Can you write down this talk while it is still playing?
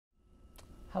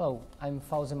Hello, I'm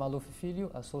Fauzi Maluf Filho,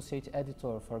 Associate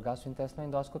Editor for Gastrointestinal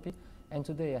Endoscopy, and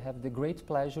today I have the great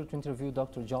pleasure to interview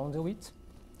Dr. John DeWitt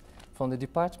from the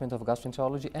Department of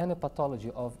Gastroenterology and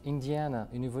Hepatology of Indiana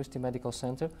University Medical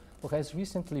Center, who has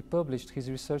recently published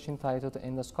his research entitled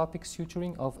Endoscopic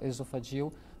Suturing of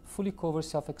Esophageal Fully Covered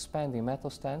Self-Expanding Metal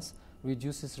Stents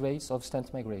Reduces Rates of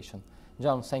Stent Migration.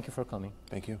 John, thank you for coming.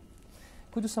 Thank you.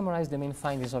 Could you summarize the main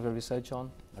findings of your research,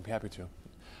 John? I'd be happy to.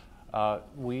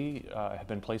 We have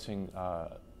been placing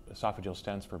esophageal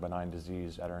stents for benign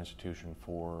disease at our institution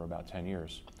for about 10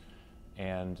 years.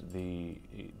 And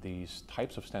these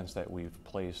types of stents that we've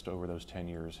placed over those 10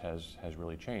 years has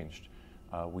really changed.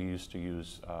 We used to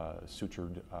use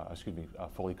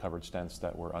fully covered stents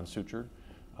that were unsutured.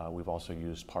 We've also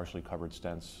used partially covered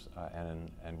stents,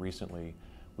 and recently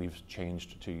we've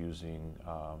changed to using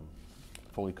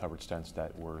fully covered stents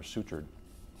that were sutured.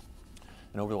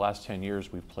 And over the last 10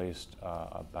 years, we've placed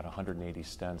about 180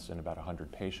 stents in about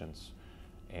 100 patients.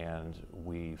 And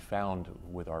we found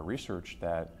with our research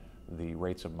that the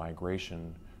rates of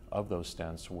migration of those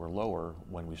stents were lower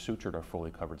when we sutured our fully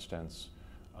covered stents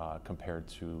compared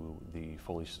to the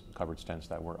fully covered stents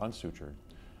that were unsutured.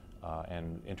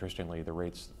 And interestingly, the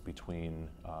rates between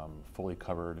fully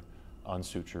covered,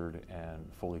 unsutured, and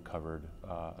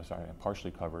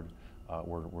partially covered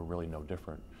were really no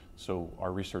different. So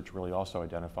our research really also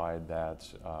identified that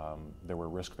there were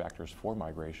risk factors for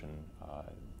migration,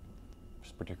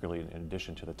 particularly in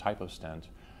addition to the type of stent.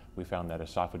 We found that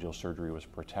esophageal surgery was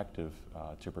protective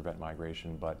to prevent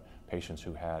migration, but patients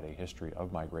who had a history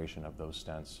of migration of those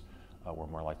stents were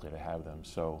more likely to have them.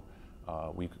 So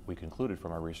we concluded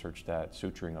from our research that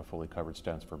suturing of fully covered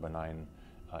stents for benign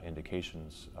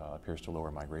indications appears to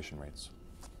lower migration rates.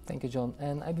 Thank you, John.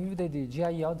 And I believe that the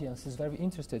GI audience is very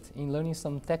interested in learning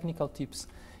some technical tips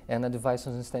and advice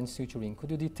on stent suturing.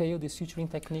 Could you detail the suturing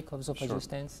technique of esophageal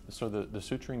stents? So the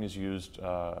suturing is used,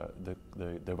 the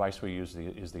device we use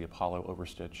is the Apollo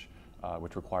overstitch,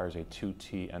 which requires a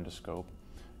 2T endoscope,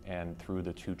 and through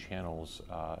the two channels,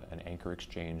 an anchor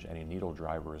exchange and a needle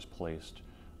driver is placed.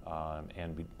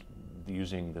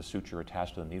 Using the suture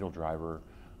attached to the needle driver,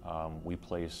 we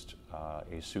placed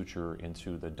a suture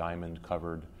into the diamond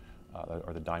covered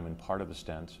or the diamond part of the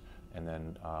stent, and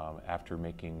then after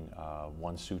making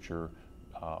one suture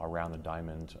around the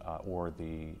diamond or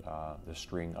the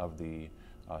string of the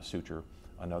suture,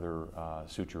 another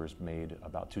suture is made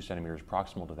about 2 centimeters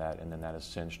proximal to that, and then that is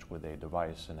cinched with a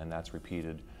device, and then that's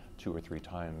repeated 2 or 3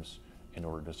 times in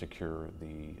order to secure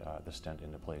the stent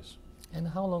into place. And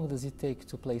how long does it take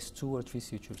to place 2 or 3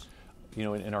 sutures? You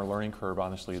know, in our learning curve,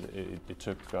 honestly, it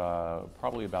took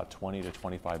probably about 20 to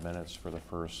 25 minutes for the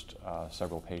first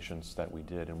several patients that we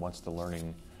did. And once the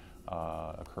learning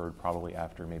occurred, probably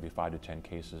after maybe 5 to 10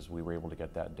 cases, we were able to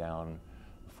get that down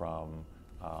from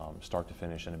start to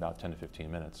finish in about 10 to 15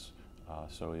 minutes.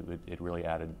 So it really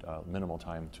added minimal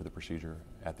time to the procedure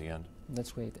at the end.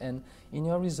 That's great. And in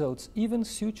your results, even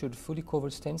sutured fully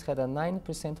covered stents had a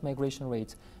 9% migration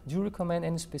rate. Do you recommend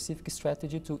any specific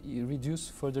strategy to reduce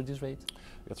further this rate?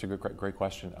 That's a great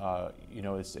question. You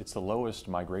know, it's the lowest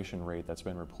migration rate that's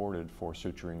been reported for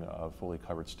suturing of fully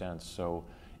covered stents. So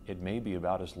it may be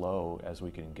about as low as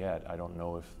we can get. I don't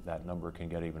know if that number can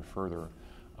get even further.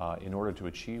 In order to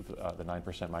achieve the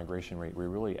 9% migration rate, we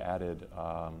really added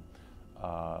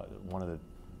one of the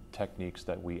techniques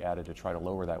that we added to try to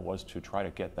lower that was to try to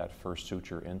get that first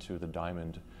suture into the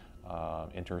diamond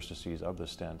interstices of the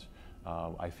stent.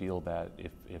 I feel that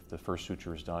if the first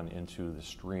suture is done into the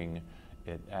string,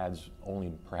 it adds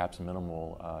only perhaps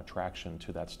minimal traction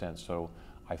to that stent. So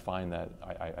I find that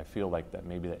I feel like that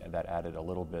maybe that added a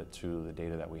little bit to the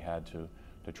data that we had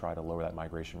to try to lower that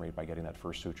migration rate by getting that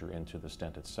first suture into the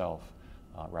stent itself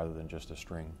rather than just a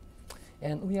string.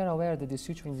 And we are aware that the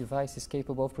suturing device is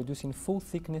capable of producing full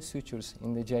thickness sutures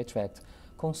in the GI tract.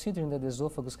 Considering that the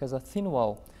esophagus has a thin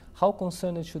wall, how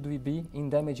concerned should we be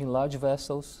in damaging large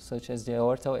vessels such as the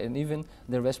aorta and even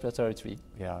the respiratory tree?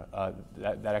 Yeah,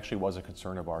 that actually was a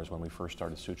concern of ours when we first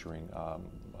started suturing.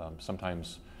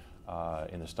 Sometimes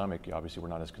in the stomach, obviously we're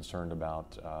not as concerned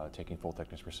about taking full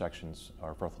thickness resections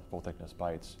or full thickness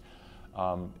bites.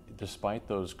 Despite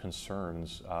those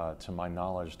concerns, to my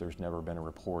knowledge, there's never been a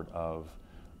report of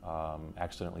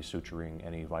accidentally suturing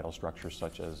any vital structures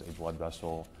such as a blood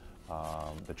vessel,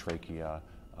 the trachea,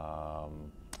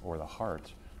 or the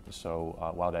heart.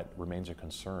 So while that remains a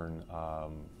concern,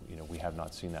 we have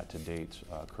not seen that to date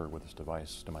occur with this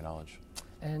device, to my knowledge.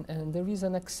 And there is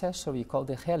an accessory called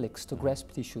the helix to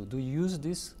grasp tissue. Do you use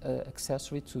this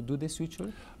accessory to do the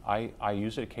suture? I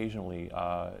use it occasionally.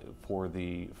 For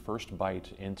the first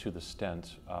bite into the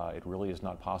stent, it really is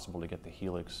not possible to get the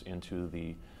helix into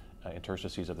the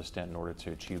interstices of the stent in order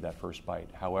to achieve that first bite.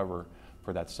 However,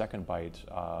 for that second bite,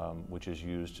 which is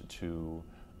used to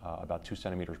about 2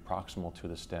 centimeters proximal to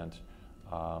the stent,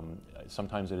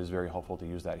 sometimes it is very helpful to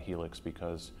use that helix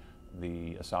because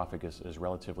the esophagus is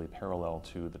relatively parallel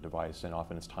to the device, and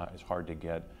often it's hard to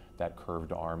get that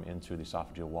curved arm into the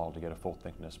esophageal wall to get a full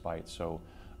thickness bite. So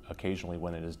occasionally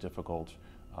when it is difficult,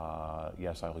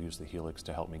 yes, I'll use the helix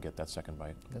to help me get that second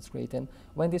bite. That's great. And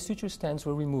when the suture stents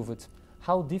were removed,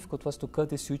 how difficult was to cut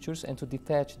the sutures and to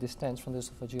detach the stents from the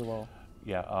esophageal wall?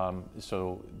 Yeah,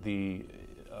 so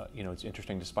it's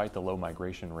interesting, despite the low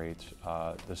migration rate,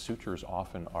 the sutures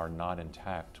often are not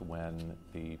intact when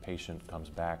the patient comes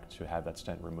back to have that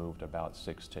stent removed about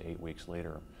 6 to 8 weeks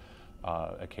later.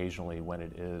 Occasionally, when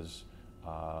it is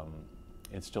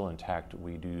it's still intact,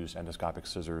 we do use endoscopic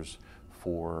scissors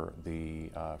for the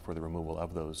removal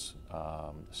of those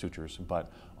sutures,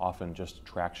 but often just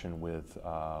traction with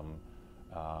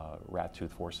rat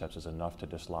tooth forceps is enough to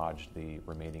dislodge the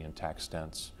remaining intact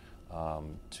stents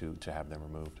to have them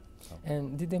removed. So.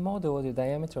 And did the model or the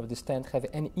diameter of the stent have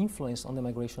any influence on the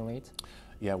migration rate?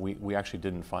 Yeah, we actually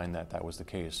didn't find that that was the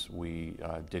case. We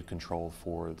did control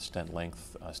for stent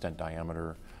length, stent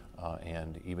diameter,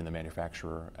 and even the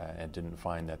manufacturer, and didn't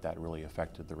find that that really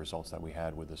affected the results that we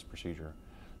had with this procedure.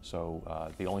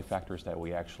 So the only factors that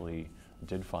we actually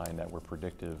did find that were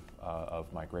predictive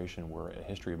of migration were a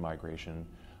history of migration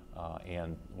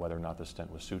and whether or not the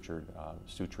stent was sutured.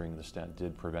 Suturing the stent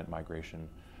did prevent migration,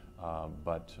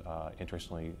 but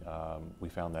interestingly, we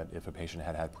found that if a patient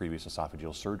had had previous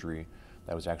esophageal surgery,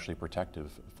 that was actually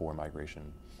protective for migration,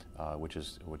 which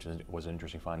was an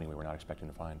interesting finding we were not expecting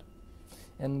to find.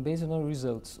 And based on our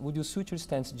results, would you suture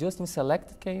stents just in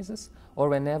selected cases or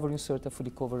whenever you insert a fully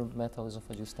covered metal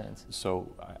esophageal stent? So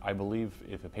I believe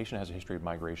if a patient has a history of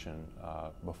migration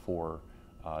before,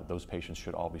 those patients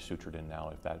should all be sutured in now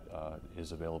if that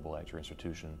is available at your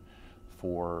institution.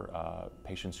 For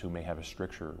patients who may have a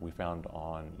stricture, we found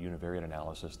on univariate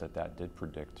analysis that that did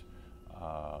predict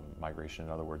migration.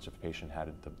 In other words, if a patient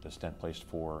had the stent placed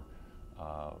for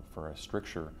a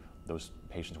stricture, those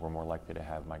patients were more likely to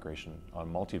have migration.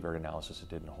 On multivariate analysis, it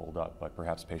didn't hold up, but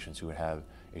perhaps patients who would have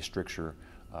a stricture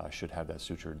should have that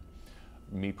sutured.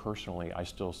 Me personally, I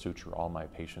still suture all my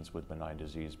patients with benign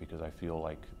disease because I feel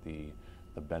like the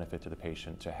benefit to the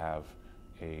patient to have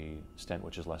a stent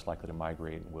which is less likely to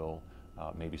migrate will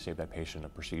maybe save that patient a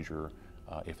procedure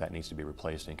if that needs to be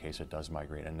replaced in case it does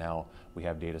migrate. And now we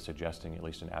have data suggesting, at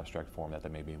least in abstract form, that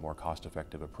there may be a more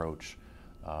cost-effective approach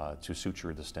to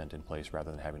suture the stent in place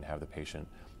rather than having to have the patient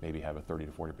maybe have a 30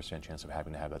 to 40% chance of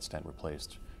having to have that stent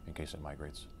replaced in case it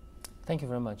migrates. Thank you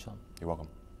very much, John. You're welcome.